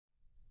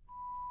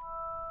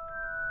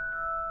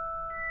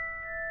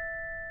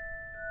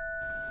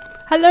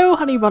Hello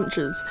honey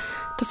bunches!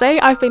 To say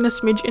I've been a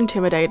smidge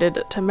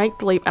intimidated to make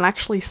the leap and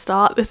actually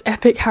start this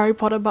epic Harry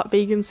Potter but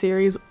vegan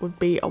series would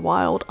be a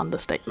wild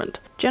understatement.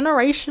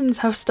 Generations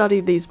have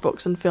studied these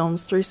books and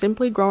films through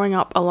simply growing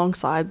up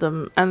alongside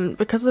them, and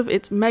because of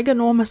its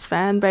mega-enormous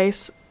fan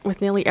base,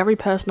 with nearly every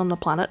person on the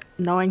planet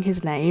knowing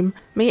his name,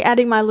 me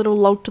adding my little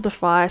log to the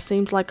fire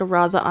seems like a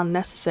rather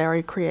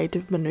unnecessary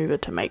creative maneuver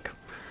to make.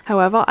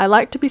 However, I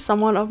like to be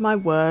someone of my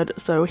word,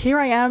 so here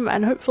I am,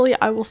 and hopefully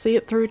I will see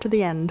it through to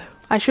the end.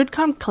 I should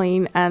come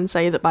clean and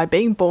say that by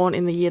being born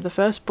in the year the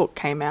first book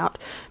came out,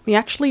 me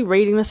actually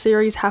reading the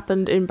series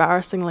happened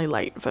embarrassingly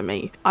late for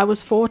me. I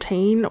was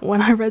 14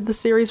 when I read the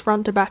series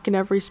front to back in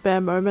every spare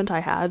moment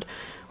I had,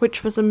 which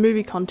for some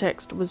movie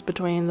context was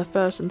between the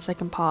first and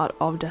second part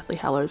of Deathly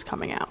Hallows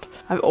coming out.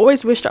 I've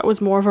always wished I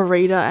was more of a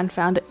reader and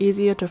found it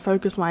easier to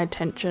focus my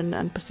attention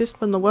and persist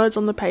when the words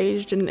on the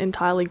page didn't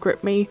entirely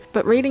grip me,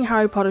 but reading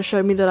Harry Potter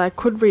showed me that I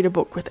could read a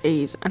book with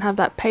ease and have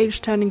that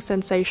page-turning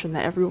sensation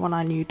that everyone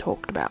I knew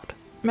talked about.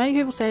 Many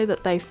people say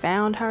that they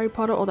found Harry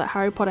Potter or that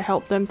Harry Potter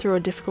helped them through a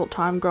difficult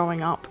time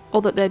growing up,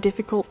 or that their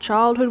difficult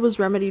childhood was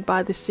remedied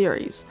by this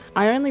series.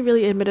 I only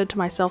really admitted to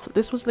myself that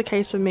this was the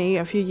case for me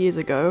a few years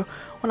ago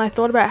when I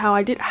thought about how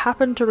I did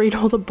happen to read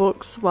all the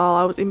books while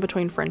I was in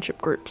between friendship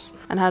groups,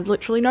 and had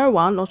literally no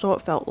one, or so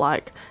it felt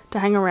like, to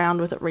hang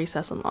around with at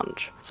recess and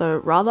lunch.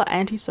 So rather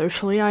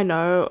antisocially, I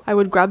know, I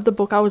would grab the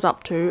book I was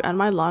up to and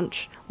my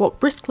lunch, walk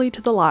briskly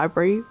to the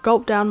library,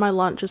 gulp down my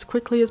lunch as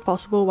quickly as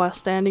possible while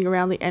standing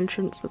around the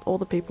entrance with all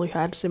the people who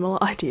had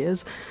similar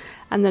ideas,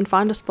 and then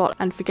find a spot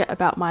and forget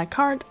about my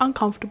current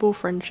uncomfortable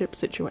friendship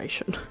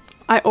situation.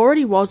 I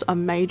already was a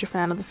major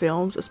fan of the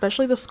films,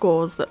 especially the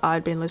scores that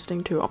I'd been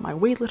listening to on my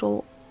wee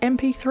little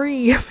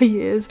MP3 for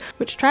years,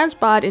 which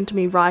transpired into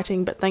me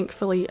writing, but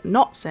thankfully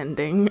not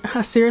sending,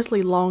 a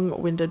seriously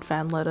long-winded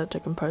fan letter to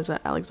composer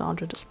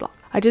Alexandra Desplat.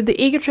 I did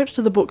the eager trips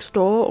to the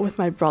bookstore with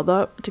my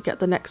brother to get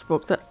the next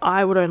book that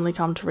I would only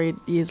come to read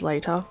years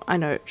later. I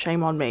know,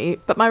 shame on me,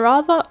 but my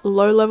rather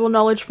low-level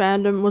knowledge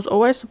fandom was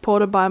always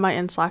supported by my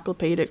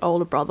encyclopedic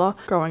older brother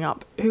growing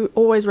up, who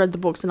always read the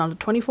books in under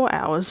 24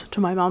 hours, to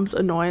my mum's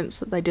annoyance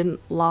that they didn't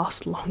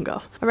last longer.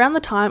 Around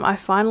the time I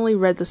finally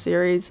read the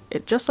series,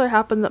 it just so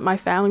happened that my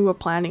family were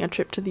planning a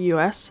trip to the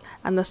US,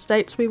 and the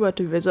states we were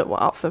to visit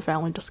were up for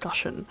family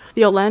discussion.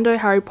 The Orlando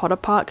Harry Potter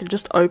park had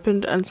just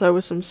opened, and so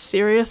with some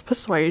serious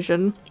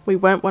persuasion, we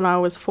went when I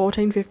was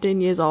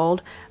 14-15 years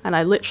old, and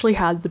I literally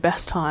had the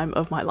best time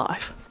of my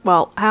life.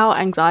 Well, how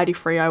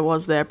anxiety-free I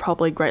was there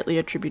probably greatly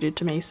attributed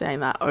to me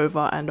saying that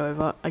over and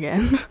over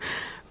again.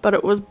 But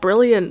it was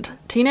brilliant.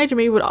 Teenage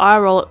me would eye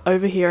roll at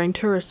overhearing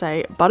tourists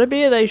say,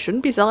 "Butterbeer, they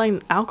shouldn't be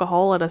selling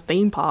alcohol at a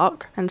theme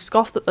park," and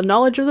scoff that the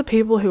knowledge of the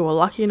people who were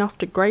lucky enough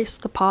to grace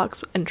the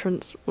park's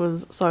entrance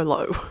was so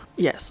low.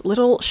 Yes,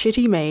 little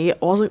shitty me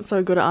wasn't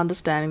so good at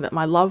understanding that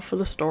my love for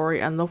the story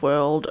and the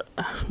world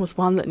was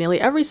one that nearly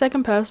every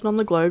second person on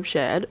the globe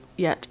shared,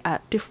 yet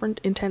at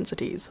different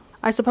intensities.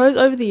 I suppose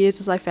over the years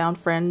as I found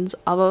friends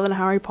other than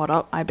Harry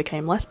Potter, I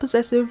became less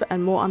possessive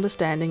and more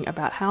understanding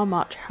about how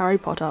much Harry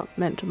Potter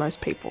meant to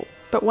most people.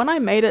 But when I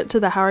made it to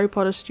the Harry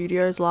Potter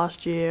studios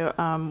last year,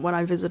 when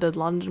I visited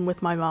London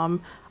with my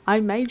mum,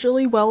 I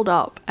majorly welled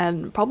up,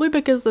 and probably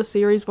because the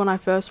series when I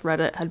first read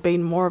it had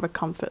been more of a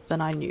comfort than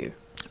I knew.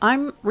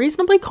 I'm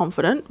reasonably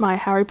confident my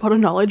Harry Potter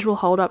knowledge will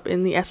hold up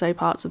in the essay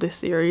parts of this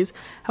series,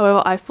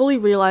 however I fully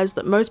realise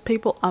that most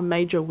people are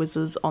major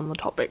whizzes on the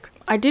topic.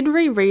 I did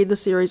reread the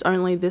series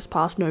only this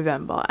past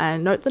November,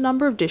 and note the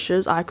number of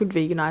dishes I could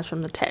veganise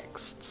from the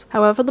texts.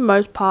 However, for the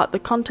most part, the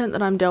content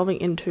that I'm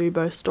delving into,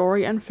 both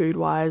story and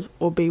food-wise,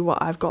 will be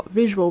what I've got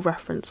visual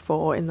reference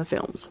for in the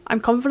films. I'm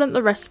confident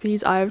the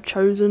recipes I have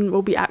chosen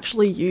will be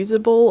actually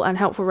usable and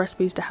helpful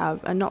recipes to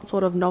have, and not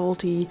sort of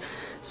novelty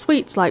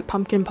sweets like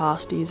pumpkin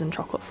pasties and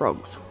chocolate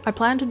frogs. I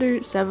plan to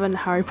do 7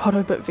 Harry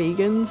Potter but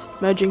vegans,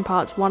 merging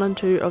parts 1 and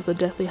 2 of the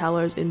Deathly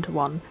Hallows into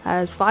one,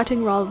 as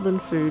fighting rather than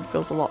food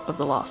fills a lot of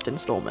the last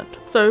installment.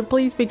 So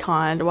please be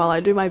kind while I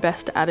do my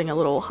best at adding a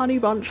little honey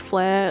bunch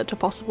flair to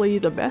possibly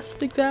the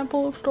best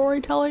example of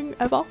storytelling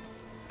ever.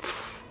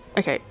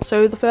 Okay,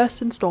 so the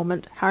first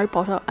installment, Harry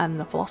Potter and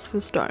the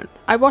Philosopher'S Stone.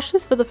 I watched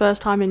this for the first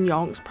time in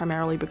yonks,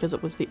 primarily because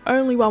it was the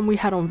only one we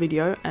had on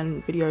video,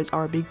 and videos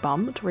are a big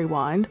bum to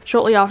rewind,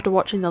 shortly after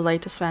watching the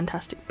latest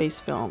Fantastic Beasts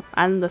film.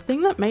 And the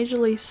thing that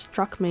majorly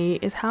struck me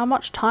is how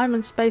much time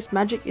and space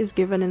magic is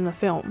given in the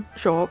film.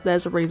 Sure,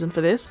 there's a reason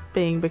for this,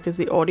 being because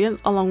the audience,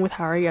 along with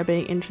Harry, are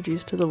being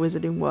introduced to the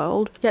wizarding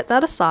world. Yet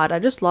that aside, I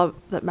just love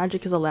that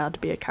magic is allowed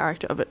to be a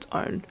character of its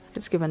own.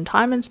 It's given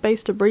time and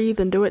space to breathe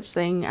and do its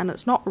thing, and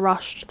it's not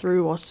rushed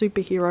through or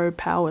superhero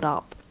powered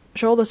up.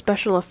 Sure, the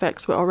special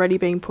effects were already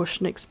being pushed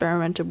and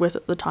experimented with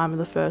at the time of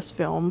the first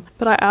film,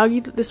 but I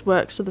argue that this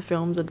works to the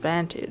film's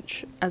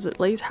advantage, as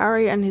it leaves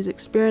Harry and his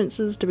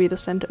experiences to be the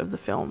centre of the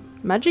film.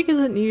 Magic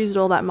isn't used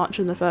all that much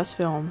in the first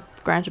film,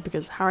 granted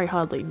because Harry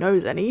hardly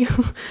knows any,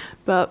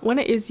 but when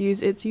it is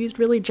used, it's used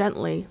really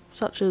gently,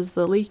 such as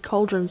the Leaky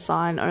Cauldron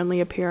sign only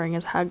appearing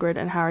as Hagrid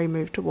and Harry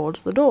move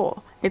towards the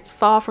door. It's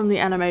far from the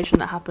animation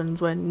that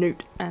happens when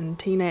Newt and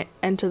Tina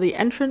enter the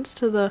entrance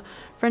to the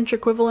French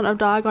equivalent of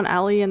Diagon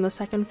Alley in the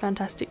second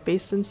Fantastic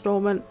Beasts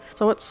installment,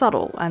 so it's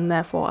subtle and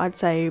therefore I'd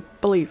say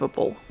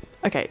believable.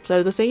 Okay,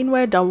 so the scene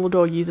where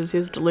Dumbledore uses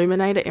his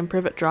Deluminator in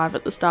Privet Drive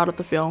at the start of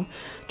the film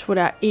to put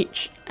out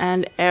each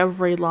and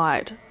every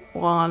light,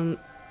 one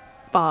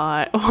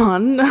by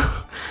one,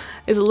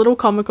 is a little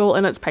comical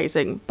in its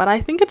pacing, but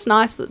I think it's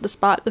nice that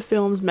despite the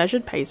film's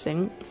measured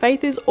pacing,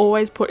 faith is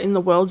always put in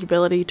the world's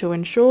ability to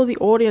ensure the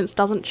audience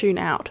doesn't tune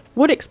out.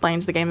 Wood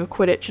explains the game of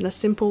Quidditch in a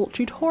simple,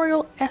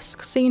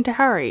 tutorial-esque scene to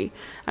Harry,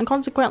 and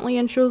consequently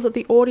ensures that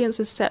the audience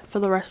is set for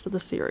the rest of the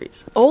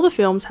series. All the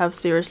films have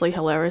seriously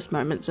hilarious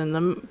moments in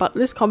them, but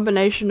this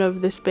combination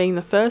of this being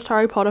the first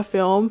Harry Potter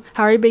film,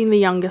 Harry being the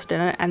youngest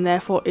in it, and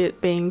therefore it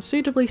being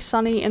suitably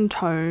sunny in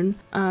tone,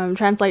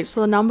 translates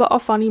to the number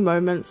of funny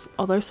moments,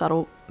 although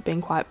subtle, being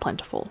quite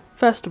plentiful.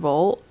 First of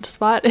all,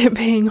 despite it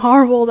being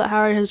horrible that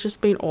Harry has just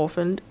been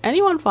orphaned,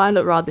 anyone find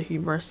it rather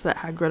humorous that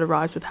Hagrid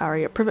arrives with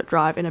Harry at Privet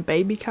Drive in a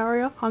baby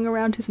carrier hung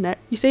around his neck?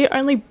 You see it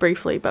only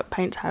briefly, but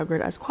paints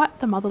Hagrid as quite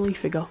the motherly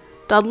figure.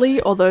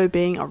 Dudley, although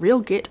being a real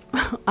git,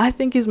 I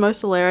think is most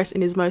hilarious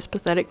in his most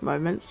pathetic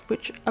moments,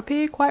 which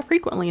appear quite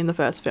frequently in the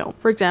first film.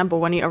 For example,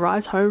 when he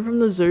arrives home from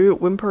the zoo,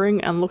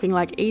 whimpering and looking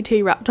like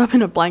E.T. wrapped up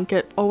in a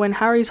blanket, or when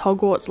Harry's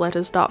Hogwarts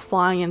letters start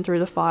flying in through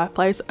the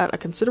fireplace at a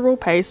considerable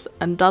pace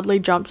and Dudley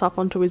jumps up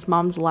onto his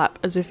mum's lap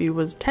as if he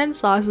was 10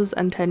 sizes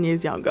and 10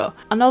 years younger.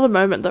 Another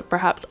moment that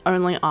perhaps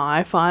only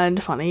I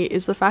find funny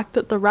is the fact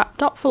that the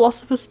wrapped up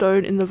Philosopher's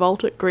Stone in the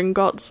vault at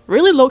Gringotts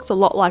really looks a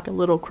lot like a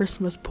little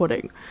Christmas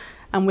pudding.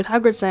 And with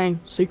Hagrid saying,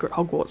 "secret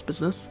Hogwarts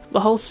business," the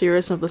whole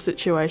seriousness of the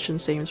situation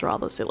seems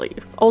rather silly.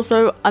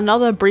 Also,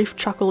 another brief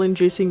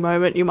chuckle-inducing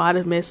moment you might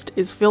have missed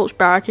is Filch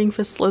barracking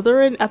for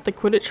Slytherin at the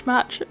Quidditch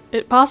match.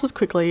 It passes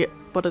quickly,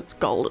 but it's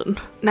golden.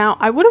 Now,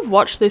 I would have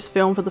watched this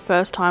film for the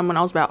first time when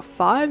I was about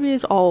 5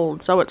 years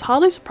old, so it's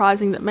hardly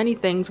surprising that many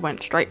things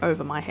went straight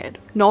over my head,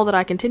 nor that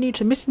I continued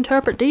to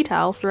misinterpret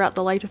details throughout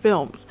the later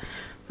films.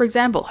 For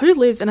example, who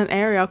lives in an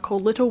area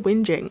called Little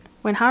Whinging?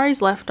 When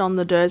Harry's left on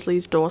the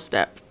Dursleys'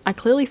 doorstep, I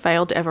clearly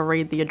failed to ever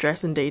read the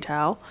address in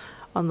detail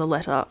on the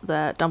letter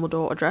that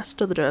Dumbledore addressed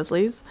to the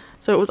Dursleys,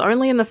 so it was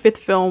only in the 5th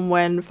film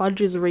when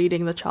Fudge is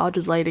reading the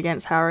charges laid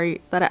against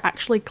Harry that it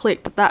actually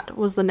clicked that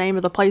was the name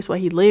of the place where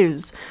he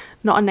lives,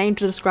 not a name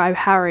to describe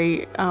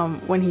Harry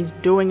when he's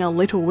doing a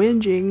little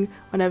whinging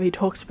whenever he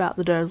talks about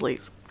the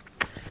Dursleys.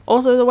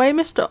 Also, the way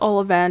Mr.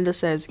 Ollivander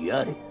says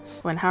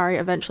 "yikes" when Harry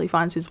eventually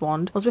finds his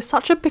wand was with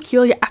such a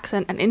peculiar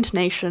accent and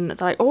intonation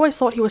that I always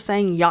thought he was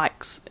saying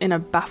 "yikes" in a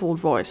baffled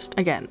voice.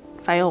 Again,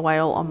 fail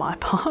whale on my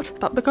part.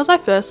 But because I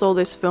first saw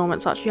this film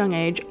at such a young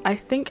age, I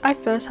think I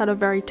first had a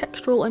very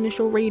textual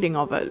initial reading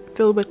of it,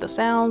 filled with the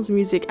sounds,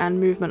 music and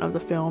movement of the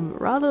film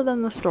rather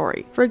than the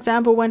story. For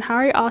example, when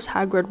Harry asks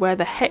Hagrid where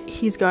the heck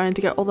he's going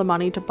to get all the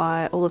money to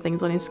buy all the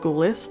things on his school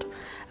list,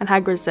 and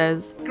Hagrid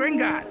says,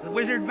 "Gringotts, the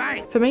Wizard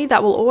Bank." For me,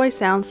 that will always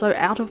sound so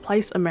out of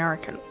place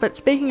American. But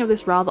speaking of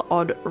this rather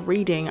odd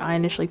reading I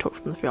initially took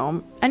from the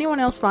film, anyone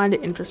else find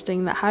it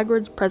interesting that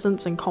Hagrid's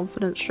presence and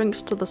confidence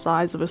shrinks to the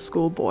size of a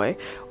schoolboy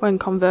when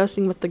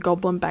conversing with the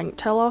Goblin Bank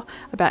teller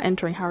about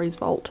entering Harry's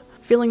vault,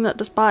 feeling that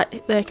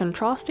despite their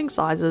contrasting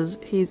sizes,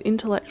 he is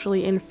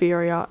intellectually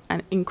inferior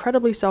and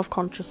incredibly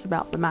self-conscious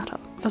about the matter.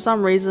 For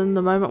some reason,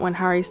 the moment when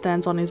Harry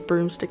stands on his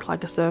broomstick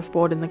like a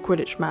surfboard in the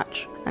Quidditch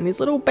match, and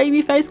his little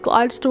baby face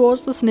glides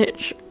towards the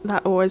snitch,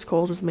 that always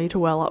causes me to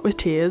well up with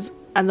tears.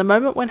 And the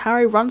moment when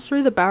Harry runs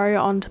through the barrier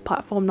onto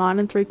platform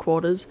 9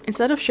 3/4,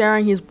 instead of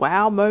sharing his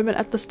wow moment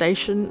at the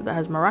station that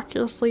has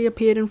miraculously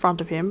appeared in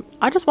front of him,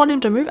 I just want him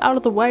to move out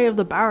of the way of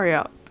the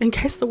barrier, in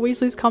case the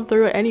Weasleys come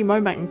through at any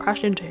moment and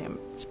crash into him.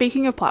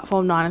 Speaking of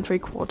platform 9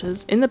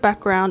 3/4, in the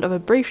background of a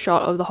brief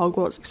shot of the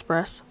Hogwarts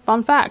Express,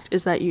 fun fact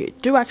is that you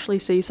do actually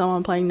see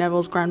someone playing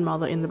Neville's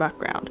grandmother in the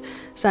background,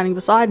 standing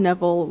beside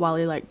Neville while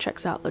he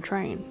checks out the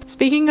train.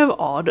 Speaking of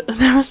odd,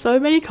 there are so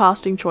many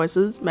casting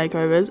choices,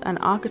 makeovers and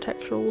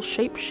architectural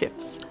shape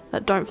shifts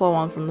that don't flow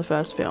on from the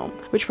first film,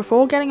 which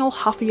before getting all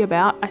huffy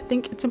about, I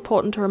think it's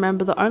important to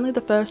remember that only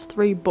the first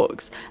 3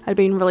 books had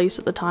been released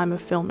at the time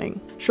of filming.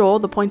 Sure,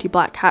 the pointy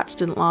black hats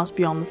didn't last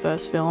beyond the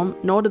first film,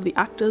 nor did the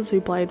actors who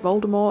played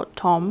Voldemort,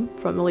 Tom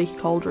from The Leaky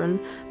Cauldron,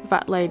 the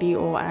Fat Lady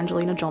or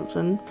Angelina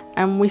Johnson,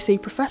 and we see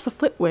Professor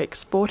Flitwick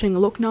sporting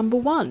look number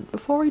 1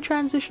 before he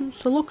transitions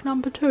to look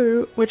number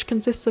 2, which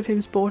consists of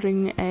him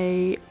sporting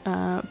a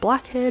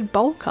black-haired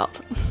bowl cut.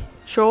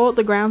 Sure,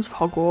 the grounds of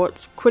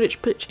Hogwarts,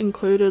 Quidditch pitch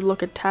included,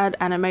 look a tad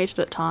animated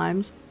at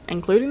times,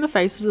 including the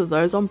faces of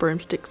those on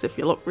broomsticks if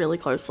you look really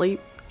closely.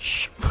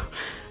 Shh.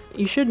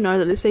 You should know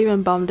that this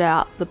even bummed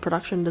out the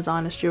production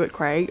designer Stuart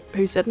Craig,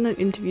 who said in an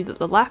interview that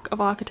the lack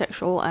of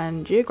architectural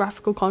and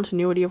geographical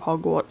continuity of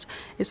Hogwarts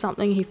is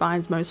something he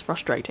finds most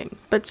frustrating.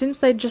 But since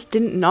they just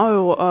didn't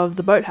know of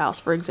the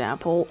boathouse, for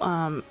example,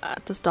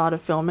 at the start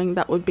of filming,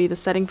 that would be the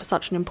setting for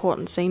such an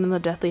important scene in the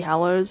Deathly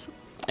Hallows,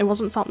 It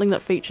wasn't something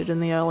that featured in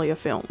the earlier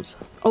films.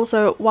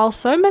 Also, while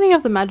so many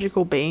of the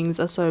magical beings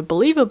are so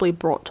believably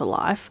brought to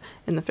life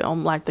in the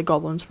film, like the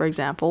goblins for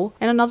example,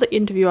 in another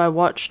interview I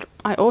watched,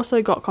 I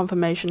also got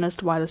confirmation as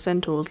to why the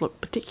centaurs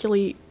look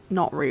particularly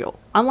not real.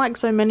 Unlike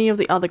so many of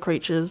the other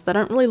creatures, they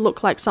don't really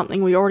look like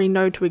something we already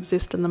know to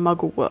exist in the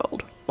Muggle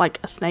world, like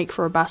a snake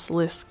for a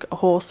basilisk, a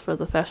horse for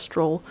the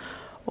thestral,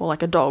 or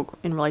like a dog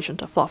in relation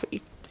to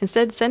Fluffy.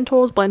 Instead,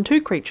 centaurs blend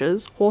two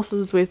creatures,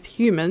 horses with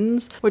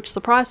humans, which,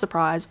 surprise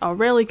surprise, are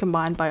rarely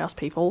combined by us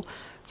people,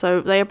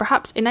 so they are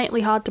perhaps innately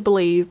hard to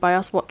believe by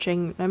us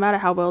watching, no matter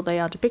how well they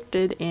are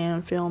depicted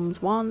in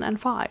films 1 and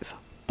 5.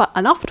 But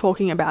enough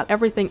talking about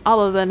everything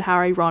other than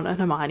Harry, Ron and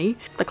Hermione,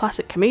 the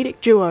classic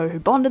comedic duo who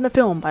bond in the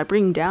film by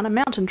bringing down a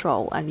mountain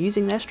troll and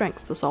using their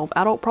strengths to solve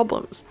adult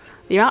problems.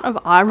 The amount of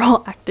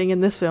eye-roll acting in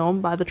this film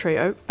by the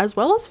trio, as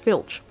well as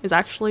Filch, is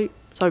actually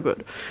so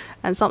good,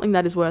 and something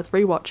that is worth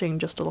rewatching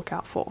just to look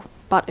out for.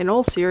 But in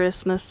all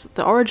seriousness,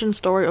 the origin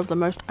story of the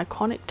most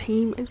iconic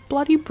team is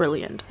bloody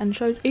brilliant, and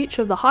shows each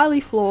of the highly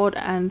flawed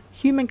and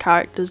human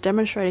characters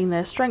demonstrating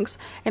their strengths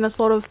in a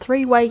sort of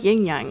three-way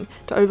yin-yang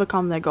to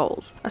overcome their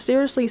goals. A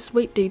seriously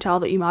sweet detail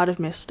that you might have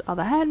missed are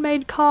the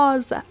handmade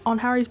cards on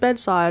Harry's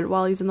bedside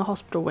while he's in the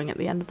hospital wing at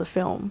the end of the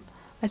film.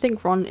 I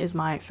think Ron is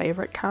my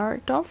favourite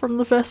character from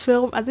the first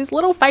film, as his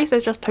little face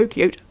is just too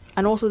cute.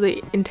 And also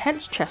the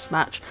intense chess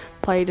match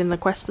played in the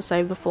quest to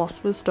save the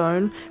Philosopher'S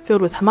Stone,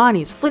 filled with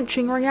Hermione's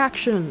flinching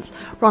reactions,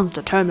 Ron's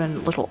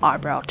determined little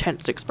eyebrow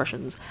tense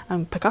expressions,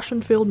 and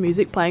percussion-filled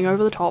music playing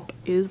over the top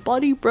is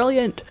bloody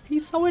brilliant.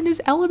 He's so in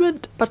his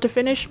element. But to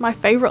finish, my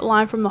favourite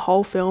line from the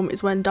whole film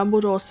is when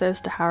Dumbledore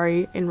says to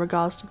Harry in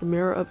regards to the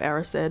Mirror of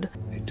Erised,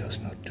 "It does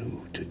not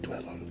do to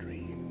dwell on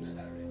dreams,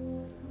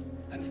 Harry,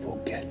 and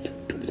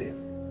forget to live."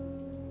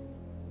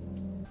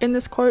 In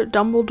this quote,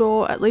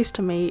 Dumbledore, at least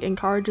to me,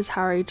 encourages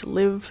Harry to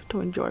live, to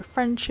enjoy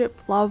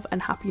friendship, love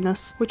and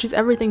happiness, which is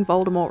everything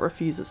Voldemort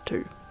refuses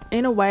to.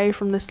 In a way,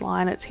 from this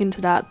line it's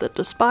hinted at that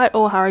despite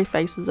all Harry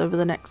faces over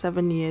the next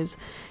 7 years,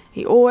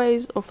 he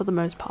always, or for the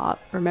most part,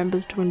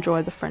 remembers to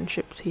enjoy the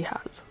friendships he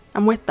has.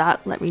 And with that,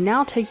 let me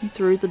now take you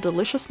through the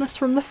deliciousness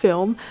from the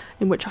film,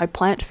 in which I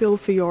plant filled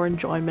for your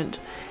enjoyment,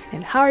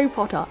 in Harry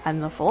Potter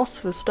and the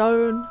Philosopher's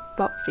Stone,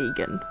 but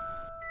vegan.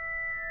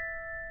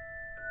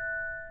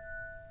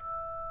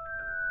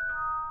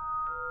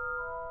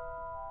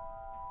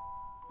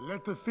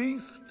 Let the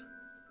feast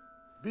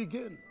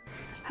begin.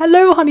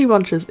 Hello honey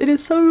bunches, it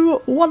is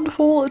so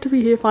wonderful to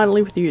be here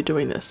finally with you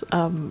doing this.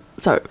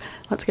 So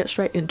let's get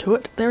straight into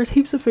it. There is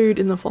heaps of food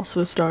in the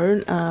Philosopher's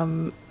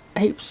Stone.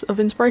 Heaps of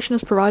inspiration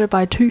is provided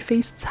by two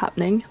feasts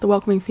happening, the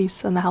Welcoming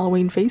Feast and the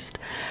Halloween Feast.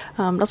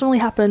 Doesn't really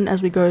happen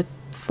as we go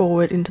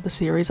forward into the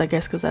series, I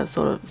guess, because they've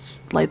sort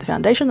of laid the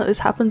foundation that this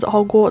happens at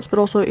Hogwarts, but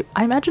also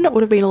I imagine it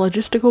would have been a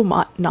logistical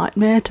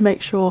nightmare to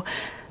make sure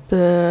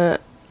the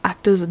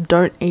actors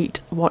don't eat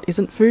what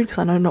isn't food, because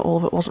I know not all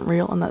of it wasn't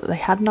real and that they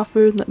had enough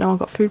food and that no one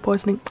got food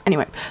poisoning.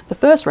 Anyway, the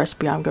first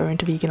recipe I'm going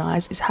to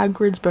veganize is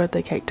Hagrid's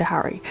birthday cake to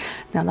Harry.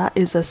 Now that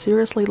is a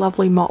seriously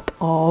lovely mop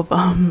of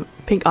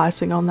pink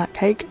icing on that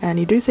cake, and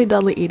you do see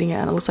Dudley eating it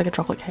and it looks like a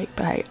chocolate cake,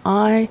 but hey,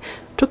 I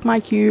took my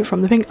cue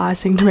from the pink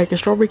icing to make a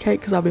strawberry cake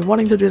because I've been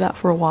wanting to do that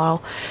for a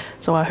while,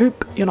 so I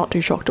hope you're not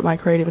too shocked at my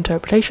creative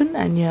interpretation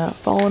and you're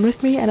following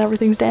with me and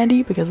everything's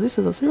dandy, because this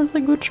is a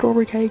seriously good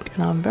strawberry cake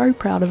and I'm very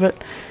proud of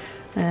it.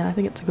 And I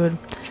think it's a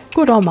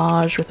good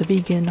homage with a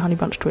vegan honey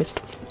bunch twist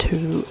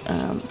to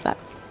that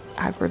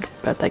Hagrid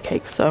birthday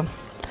cake. So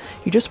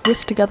you just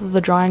whisk together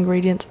the dry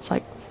ingredients, it's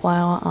like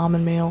flour,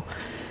 almond meal,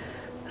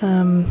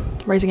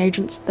 raising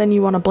agents. Then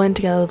you want to blend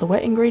together the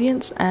wet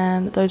ingredients,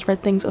 and those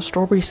red things are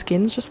strawberry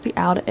skins. Just the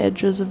outer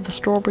edges of the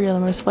strawberry are the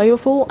most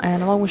flavourful,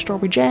 and along with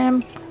strawberry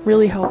jam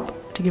really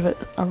help to give it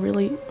a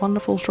really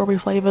wonderful strawberry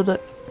flavour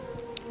that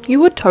you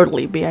would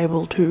totally be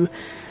able to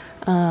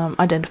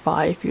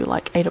identify if you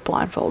like ate it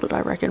blindfolded, I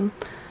reckon.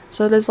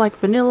 So there's like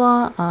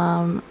vanilla,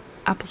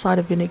 apple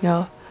cider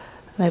vinegar,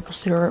 maple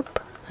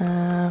syrup,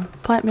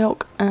 plant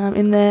milk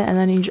in there, and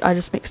then I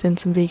just mixed in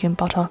some vegan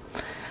butter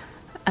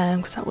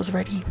because that was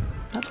ready.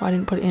 That's why I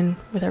didn't put it in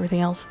with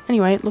everything else.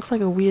 Anyway, it looks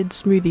like a weird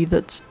smoothie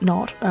that's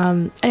not.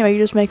 Anyway, you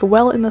just make a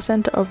well in the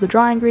center of the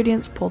dry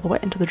ingredients, pour the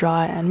wet into the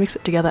dry and mix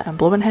it together, and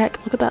bloomin'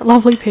 heck, look at that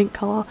lovely pink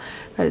colour.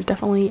 That is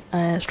definitely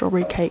a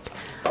strawberry cake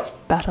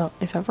batter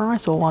if ever I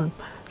saw one.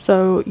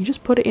 So you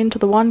just put it into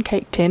the one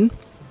cake tin.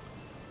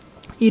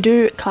 You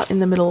do cut in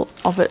the middle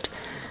of it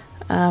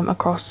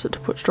across to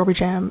put strawberry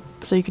jam,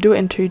 so you could do it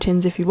in 2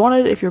 tins if you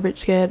wanted, if you're a bit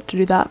scared to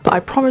do that, but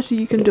I promise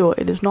you can do it.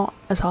 It is not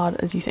as hard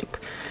as you think.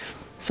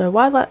 So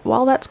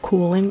while that's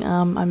cooling,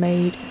 I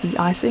made the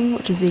icing,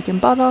 which is vegan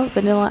butter,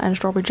 vanilla and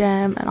strawberry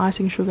jam, and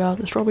icing sugar.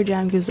 The strawberry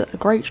jam gives it a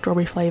great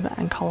strawberry flavour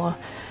and colour,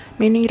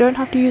 meaning you don't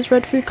have to use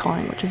red food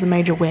colouring, which is a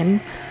major win.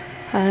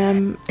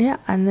 Yeah,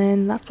 and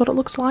then that's what it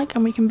looks like,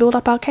 and we can build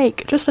up our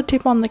cake. Just a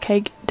tip on the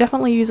cake,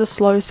 definitely use a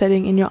slow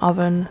setting in your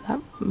oven. That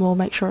will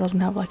make sure it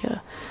doesn't have like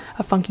a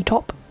funky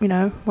top, you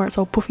know, where it's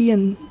all puffy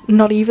and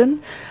not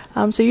even.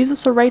 So use a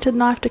serrated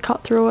knife to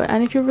cut through it,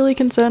 and if you're really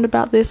concerned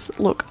about this,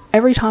 look,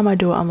 every time I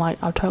do it I'm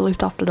like, I've totally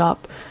stuffed it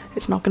up,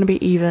 it's not going to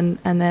be even,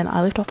 and then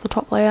I lift off the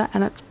top layer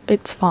and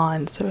it's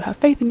fine. So have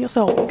faith in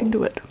yourself, you can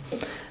do it.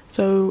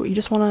 So you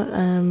just want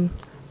to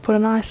put a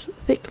nice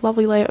thick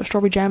lovely layer of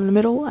strawberry jam in the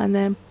middle and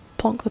then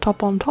plonk the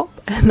top on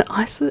top and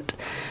ice it.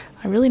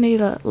 I really need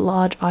a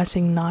large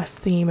icing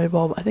knife thingy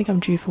bob. I think I'm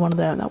due for one of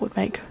them. That would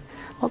make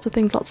lots of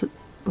things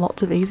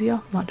much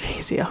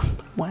easier.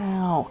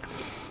 Wow.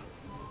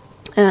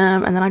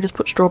 And then I just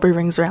put strawberry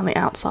rings around the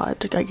outside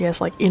to, I guess,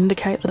 like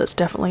indicate that it's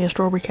definitely a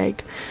strawberry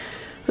cake.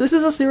 But this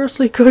is a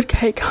seriously good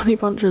cake, Honey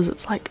Bunches.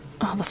 It's like,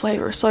 oh, the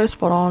flavour is so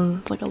spot on.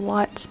 It's like a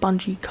light,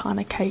 spongy kind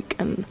of cake,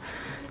 and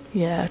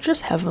yeah,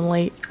 just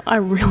heavenly. I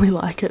really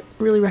like it,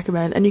 really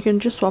recommend. And you can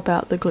just swap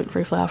out the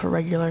gluten-free flour for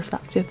regular if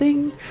that's your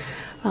thing.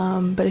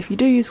 But if you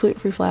do use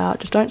gluten-free flour,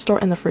 just don't store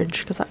it in the fridge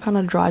because that kind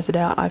of dries it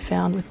out, I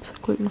found,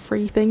 with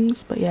gluten-free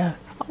things. But yeah,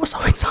 I was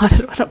so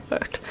excited when it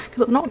worked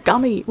because it's not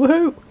gummy.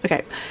 Woohoo!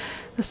 Okay,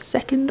 the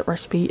second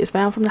recipe is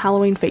found from the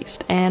Halloween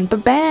feast, and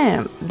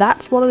ba-bam!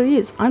 That's what it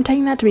is. I'm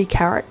taking that to be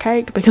carrot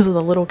cake because of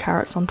the little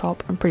carrots on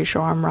top. I'm pretty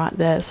sure I'm right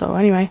there. So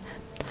anyway,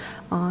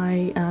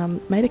 I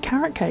made a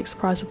carrot cake,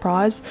 surprise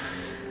surprise,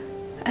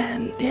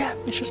 and yeah,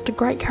 it's just a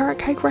great carrot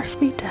cake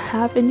recipe to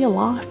have in your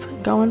life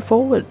going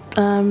forward.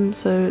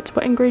 So to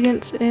put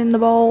ingredients in the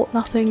bowl,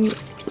 nothing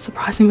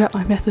surprising about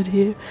my method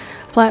here: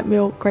 plant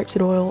milk,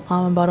 grapeseed oil,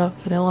 almond butter,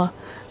 vanilla,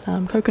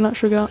 coconut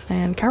sugar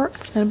and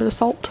carrots, and a bit of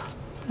salt,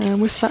 and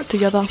whisk that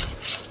together.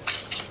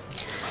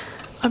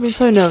 I've been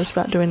so nervous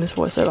about doing this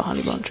voiceover,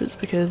 Honey Bunches,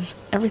 because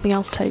everything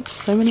else takes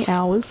so many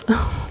hours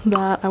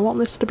that I want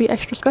this to be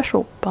extra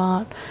special,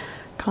 but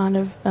kind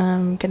of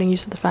getting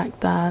used to the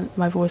fact that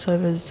my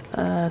voiceovers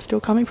are still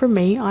coming from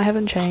me. I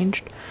haven't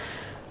changed,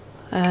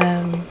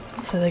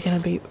 so they're going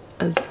to be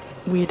as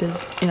weird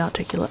as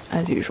inarticulate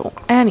as usual.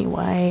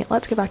 Anyway,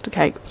 let's get back to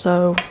cake.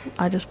 So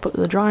I just put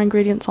the dry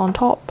ingredients on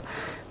top,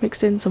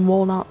 mixed in some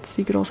walnuts.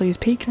 You could also use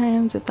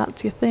pecans if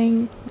that's your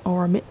thing,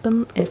 or omit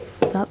them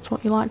if that's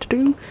what you like to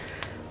do.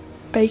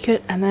 Bake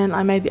it, and then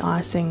I made the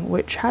icing,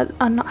 which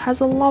has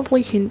a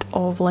lovely hint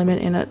of lemon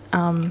in it,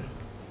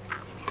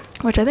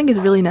 which I think is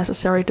really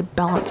necessary to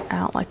balance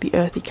out like the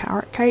earthy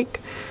carrot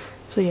cake.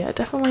 So yeah,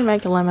 definitely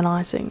make a lemon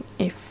icing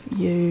if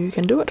you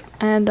can do it.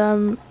 And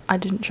I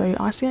didn't show you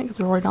icing it because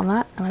we've already done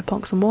that, and I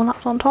plonked some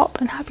walnuts on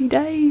top, and happy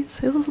days.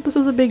 This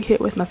was a big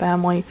hit with my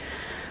family.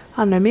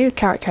 I don't know, me with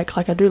carrot cake,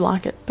 like, I do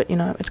like it, but you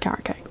know, it's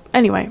carrot cake.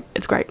 Anyway,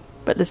 it's great.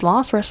 But this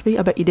last recipe,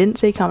 I bet you didn't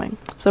see coming.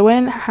 So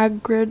when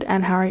Hagrid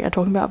and Harry are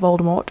talking about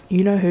Voldemort,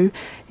 you know who,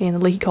 in the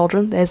leaky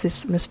cauldron, there's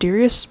this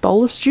mysterious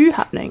bowl of stew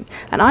happening.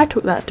 And I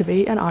took that to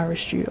be an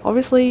Irish stew.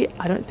 Obviously,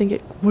 I don't think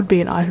it would be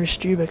an Irish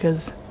stew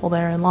because, well,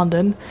 they're in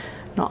London,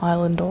 not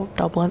Ireland or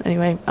Dublin.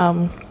 Anyway,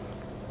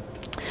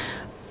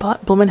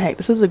 but bloomin' heck,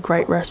 this is a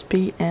great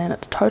recipe, and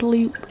it's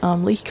totally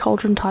leaky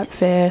cauldron type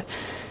fare.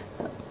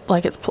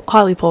 Like, it's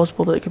highly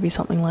plausible that it could be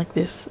something like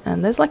this.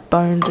 And there's like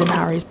bones in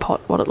Harry's pot,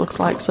 what it looks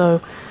like.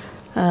 So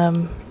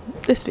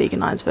this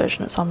veganized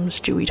version of some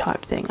stewy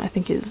type thing I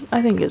think is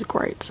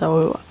great.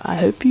 So I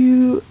hope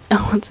you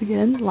are once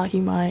again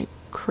liking my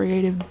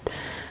creative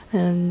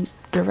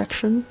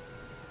direction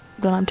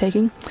that I'm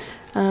taking.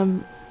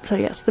 So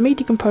yes, the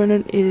meaty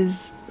component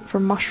is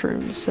from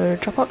mushrooms. So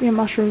chop up your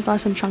mushrooms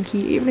nice and chunky,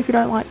 even if you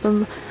don't like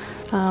them.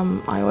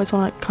 I always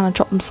want to kind of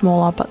chop them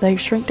smaller, but they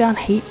shrink down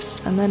heaps,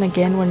 and then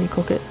again when you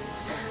cook it.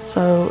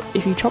 So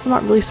if you chop them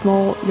up really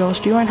small, your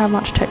stew won't have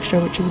much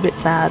texture, which is a bit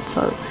sad.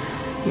 So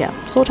yeah,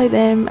 saute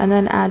them and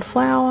then add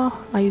flour.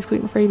 I use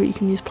gluten-free, but you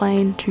can use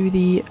plain, to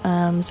the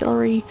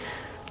celery,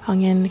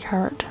 onion,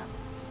 carrot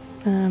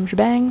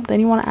shebang. Then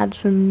you want to add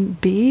some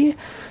beer.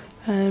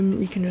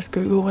 You can just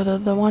Google whether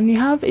the one you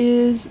have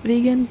is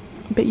vegan,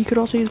 but you could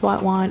also use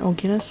white wine or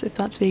Guinness if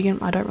that's vegan.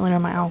 I don't really know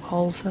my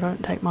alcohols, so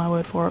don't take my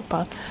word for it,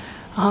 but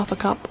a half a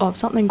cup of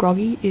something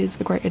groggy is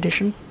a great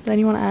addition. Then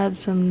you want to add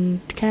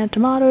some canned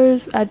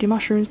tomatoes, add your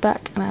mushrooms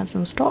back, and add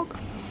some stock.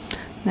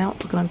 Now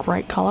it's looking a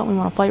great colour. We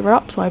want to flavour it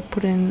up, so I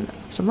put in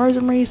some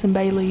rosemary, some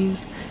bay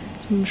leaves,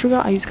 some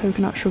sugar. I use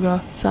coconut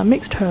sugar, some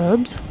mixed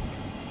herbs,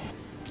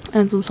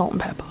 and some salt and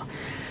pepper.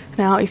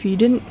 Now if you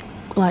didn't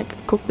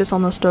like cook this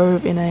on the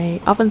stove in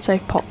a oven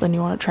safe pot, then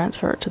you want to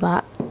transfer it to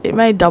that. It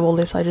may double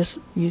this, I just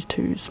used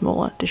 2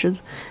 smaller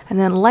dishes. And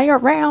then layer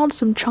around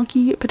some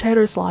chunky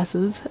potato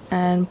slices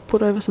and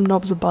put over some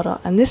knobs of butter,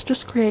 and this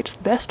just creates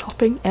the best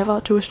topping ever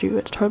to a stew.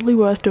 It's totally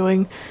worth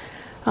doing,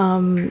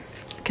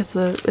 because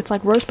it's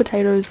like roast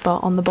potatoes, but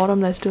on the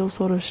bottom they're still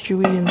sort of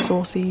stewy and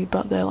saucy,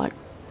 but they're like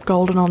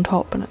golden on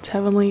top, and it's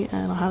heavenly,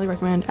 and I highly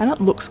recommend, and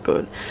it looks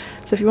good.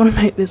 So if you want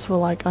to make this for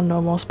like a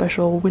normal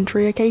special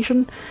wintry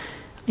occasion,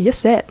 you're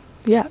set.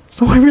 Yeah,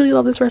 so I really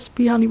love this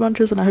recipe, Honey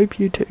Bunches, and I hope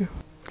you too.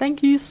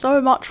 Thank you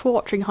so much for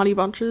watching, Honey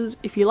Bunches.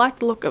 If you like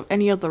the look of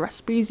any of the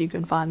recipes, you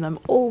can find them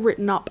all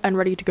written up and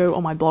ready to go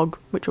on my blog,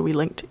 which will be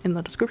linked in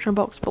the description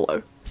box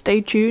below.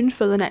 Stay tuned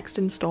for the next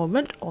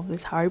installment of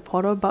this Harry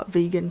Potter but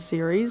vegan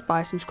series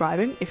by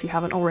subscribing if you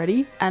haven't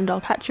already, and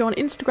I'll catch you on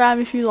Instagram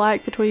if you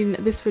like between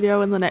this video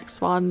and the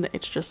next one.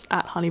 It's just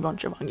at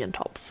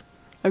honeybunchofoniontops.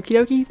 Okie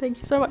dokie, thank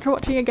you so much for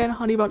watching again,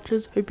 Honey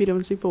Bunches. Hope you're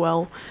doing super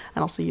well,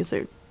 and I'll see you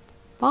soon.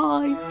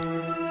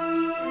 Bye!